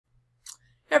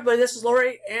Hey everybody, this is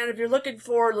Lori, and if you're looking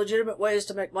for legitimate ways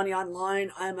to make money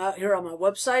online, I'm out here on my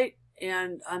website,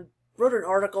 and I wrote an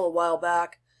article a while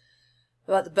back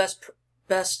about the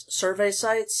best survey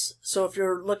sites. So if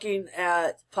you're looking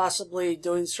at possibly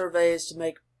doing surveys to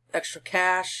make extra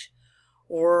cash,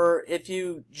 or if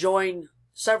you join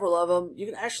several of them, you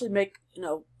can actually make,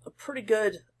 a pretty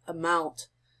good amount,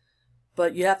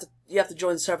 but you have to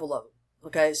join several of them.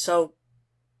 Okay, so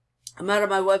I'm out on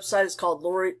my website. It's called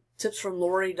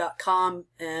tipsfromlori.com,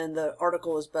 and the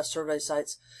article is best survey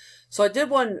sites. So I did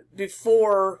one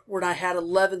before when I had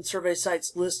 11 survey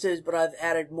sites listed, but I've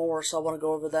added more, so I want to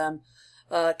go over them.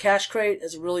 Cash Crate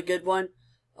is a really good one.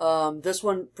 This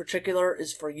one in particular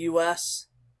is for US.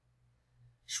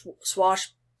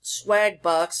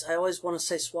 Swagbucks, I always want to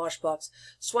say Swashbucks.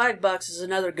 Swagbucks is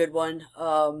another good one.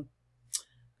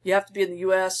 You have to be in the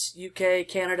US, UK,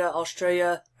 Canada,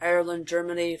 Australia, Ireland,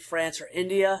 Germany, France, or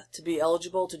India to be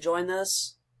eligible to join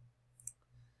this.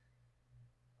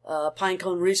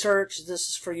 Pinecone Research, this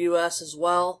is for US as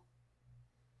well.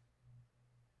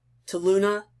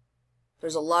 Tuluna,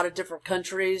 there's a lot of different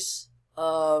countries.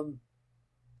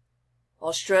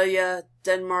 Australia,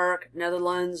 Denmark,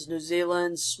 Netherlands, New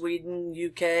Zealand, Sweden,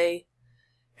 UK.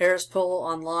 Harris Poll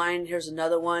Online, here's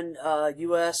another one.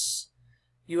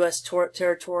 U.S.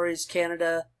 territories,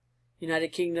 Canada, United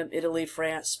Kingdom, Italy,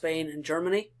 France, Spain, and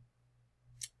Germany.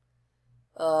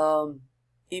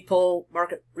 ePoll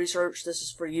Market Research, this is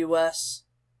for U.S.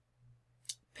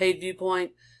 Paid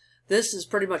Viewpoint, this is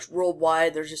pretty much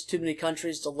worldwide. There's just too many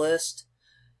countries to list.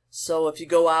 So if you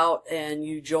go out and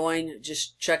you join,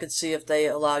 just check and see if they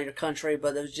allow your country,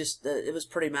 but it was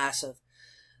pretty massive.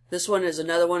 This one is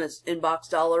another one. It's Inbox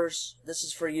Dollars. This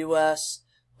is for U.S.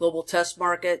 Global Test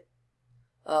Market.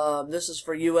 This is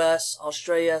for U.S.,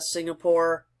 Australia,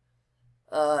 Singapore,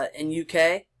 and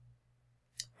UK.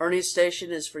 Earnings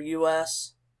Station is for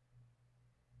U.S.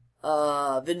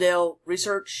 Vindale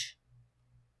Research.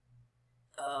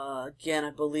 Again,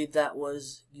 I believe that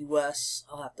was U.S.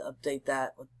 I'll have to update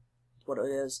that with what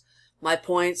it is. My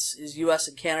Points is U.S.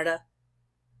 and Canada.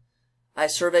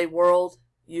 iSurvey World,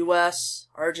 U.S.,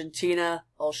 Argentina,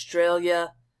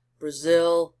 Australia,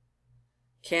 Brazil,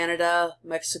 Canada,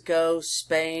 Mexico,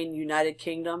 Spain, United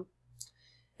Kingdom.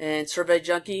 And Survey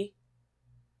Junkie,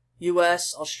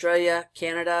 U.S., Australia,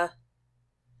 Canada.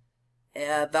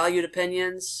 Valued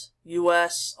Opinions,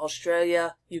 U.S.,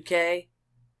 Australia, UK.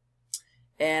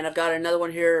 And I've got another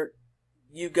one here,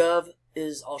 YouGov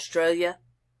is Australia.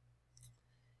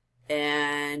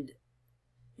 And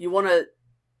you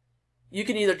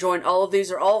can either join all of these.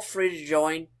 They're all free to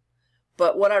join.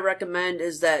 But what I recommend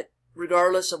is that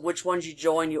regardless of which ones you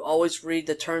join, you always read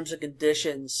the terms and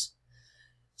conditions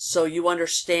so you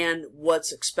understand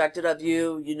what's expected of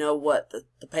you. You know what the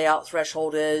payout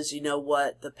threshold is. You know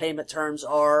what the payment terms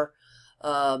are,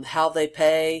 how they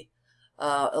pay.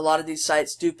 A lot of these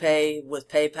sites do pay with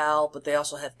PayPal, but they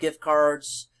also have gift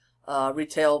cards,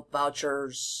 retail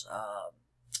vouchers,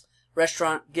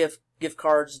 restaurant gift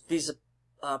cards, Visa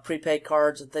prepaid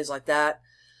cards, and things like that.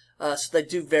 So they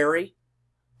do vary.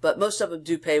 But most of them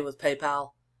do pay with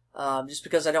PayPal. Just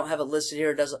because I don't have it listed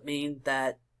here doesn't mean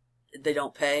that they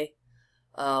don't pay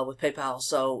with PayPal.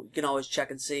 So you can always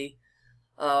check and see.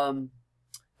 And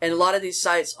a lot of these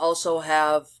sites also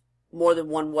have more than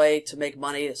one way to make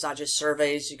money. It's not just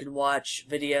surveys. You can watch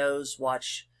videos,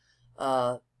 watch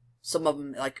some of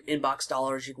them like Inbox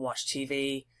Dollars. You can watch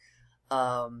TV.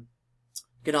 You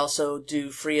can also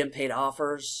do free and paid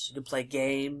offers. You can play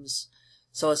games.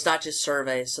 So it's not just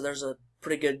surveys. So there's a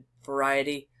pretty good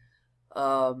variety.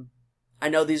 I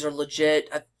know these are legit.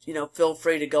 Feel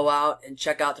free to go out and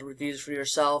check out the reviews for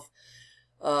yourself.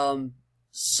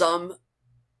 Some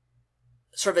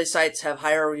survey sites have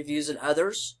higher reviews than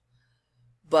others,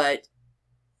 but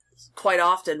quite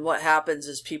often what happens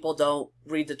is people don't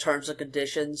read the terms and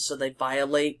conditions, so they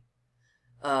violate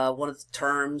one of the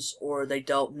terms, or they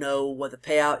don't know what the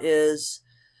payout is.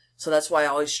 So that's why I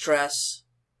always stress,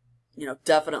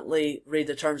 definitely read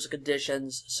the terms and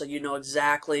conditions so you know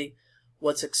exactly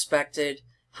what's expected,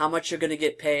 how much you're going to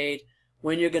get paid,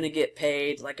 when you're going to get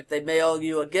paid. Like if they mail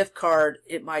you a gift card,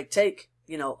 it might take,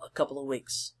 a couple of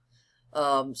weeks.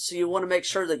 So you want to make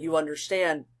sure that you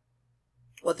understand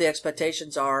what the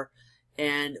expectations are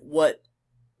and what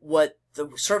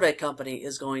the survey company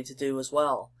is going to do as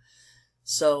well.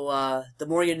 So the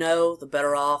more you know, the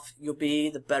better off you'll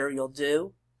be, the better you'll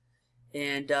do.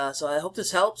 And so I hope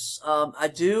this helps. I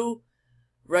do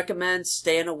recommend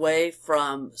staying away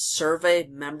from survey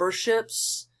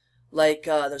memberships like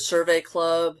the Survey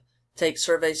Club, Take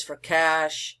Surveys for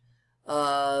Cash.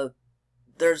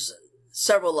 There's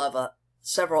several of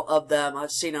several of them.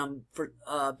 I've seen them for,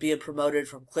 being promoted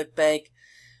from ClickBank.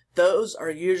 Those are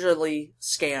usually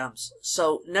scams.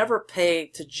 So never pay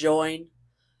to join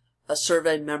a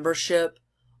survey membership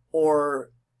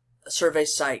or a survey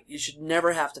site. You should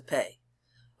never have to pay.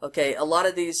 Okay, a lot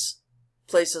of these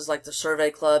places like the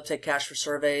Survey Club, Take Cash for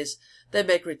Surveys, they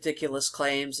make ridiculous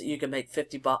claims that you can make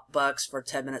 $50 for a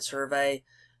 10-minute survey.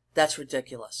 That's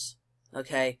ridiculous.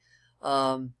 Okay,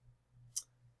 you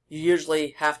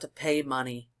usually have to pay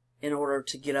money in order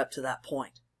to get up to that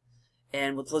point.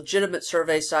 And with legitimate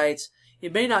survey sites, you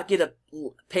may not get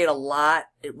paid a lot.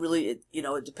 It really,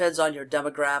 it depends on your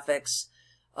demographics.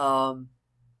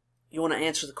 You want to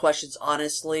answer the questions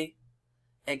honestly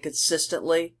and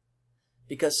consistently,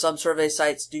 because some survey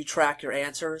sites do track your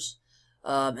answers.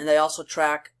 And they also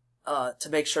track to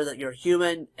make sure that you're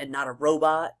human and not a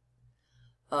robot.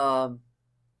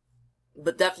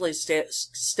 But definitely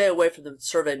stay away from the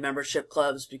survey membership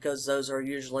clubs, because those are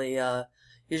usually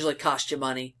cost you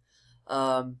money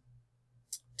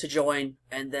to join,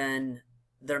 and then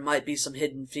there might be some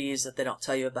hidden fees that they don't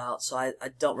tell you about. So I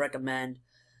don't recommend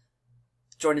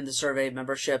joining the survey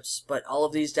memberships. But all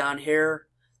of these down here,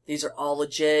 these are all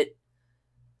legit,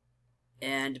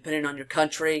 and depending on your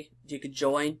country, you can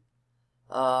join.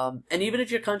 And even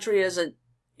if your country isn't,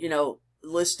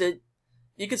 listed,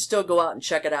 you can still go out and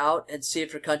check it out and see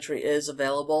if your country is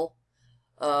available.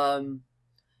 Now,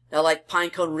 like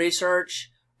Pinecone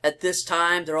Research, at this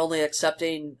time, they're only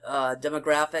accepting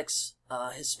demographics,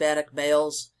 Hispanic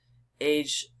males,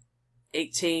 age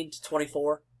 18 to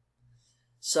 24.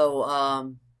 So, I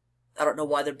don't know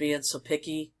why they're being so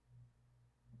picky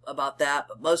about that,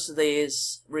 but most of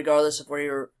these, regardless of where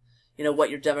you're,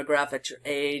 what your demographics, your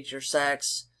age, your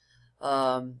sex,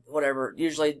 whatever,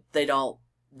 usually they'll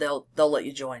let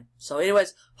you join. So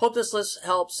anyways, hope this list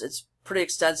helps. It's pretty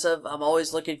extensive. I'm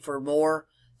always looking for more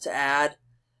to add.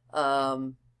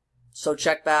 So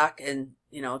check back, and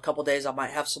a couple days I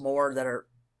might have some more that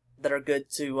are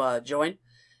good to join.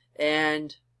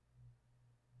 And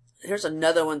here's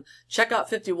another one. Checkout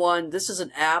 51. This is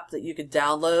an app that you can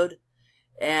download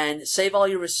and save all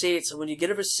your receipts. And when you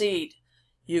get a receipt,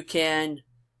 you can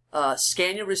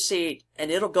scan your receipt,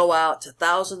 and it'll go out to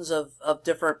thousands of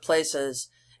different places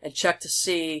and check to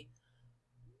see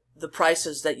the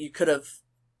prices that you could have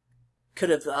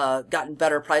gotten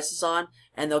better prices on,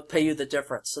 and they'll pay you the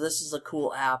difference. So this is a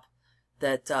cool app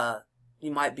that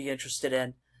you might be interested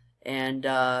in, and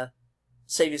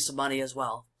save you some money as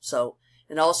well. So,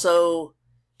 and also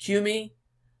QME,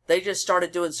 they just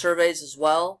started doing surveys as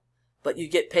well, but you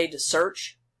get paid to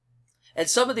search. And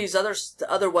some of these other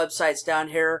websites down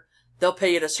here, they'll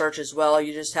pay you to search as well.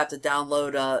 You just have to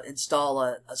download, install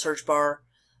a search bar.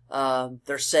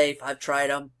 They're safe. I've tried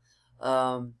them.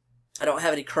 I don't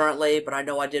have any currently, but I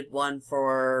know I did one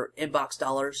for Inbox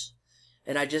Dollars.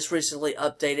 And I just recently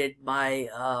updated my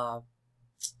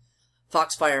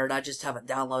Foxfire, and I just haven't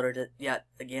downloaded it yet.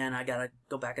 Again, I gotta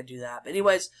go back and do that. But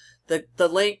anyways, the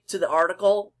link to the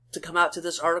article, to come out to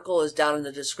this article, is down in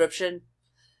the description.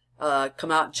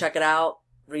 Come out and check it out,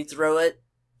 read through it,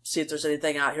 see if there's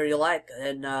anything out here you like,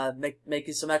 and make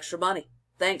you some extra money.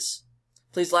 Thanks.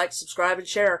 Please like, subscribe, and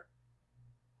share.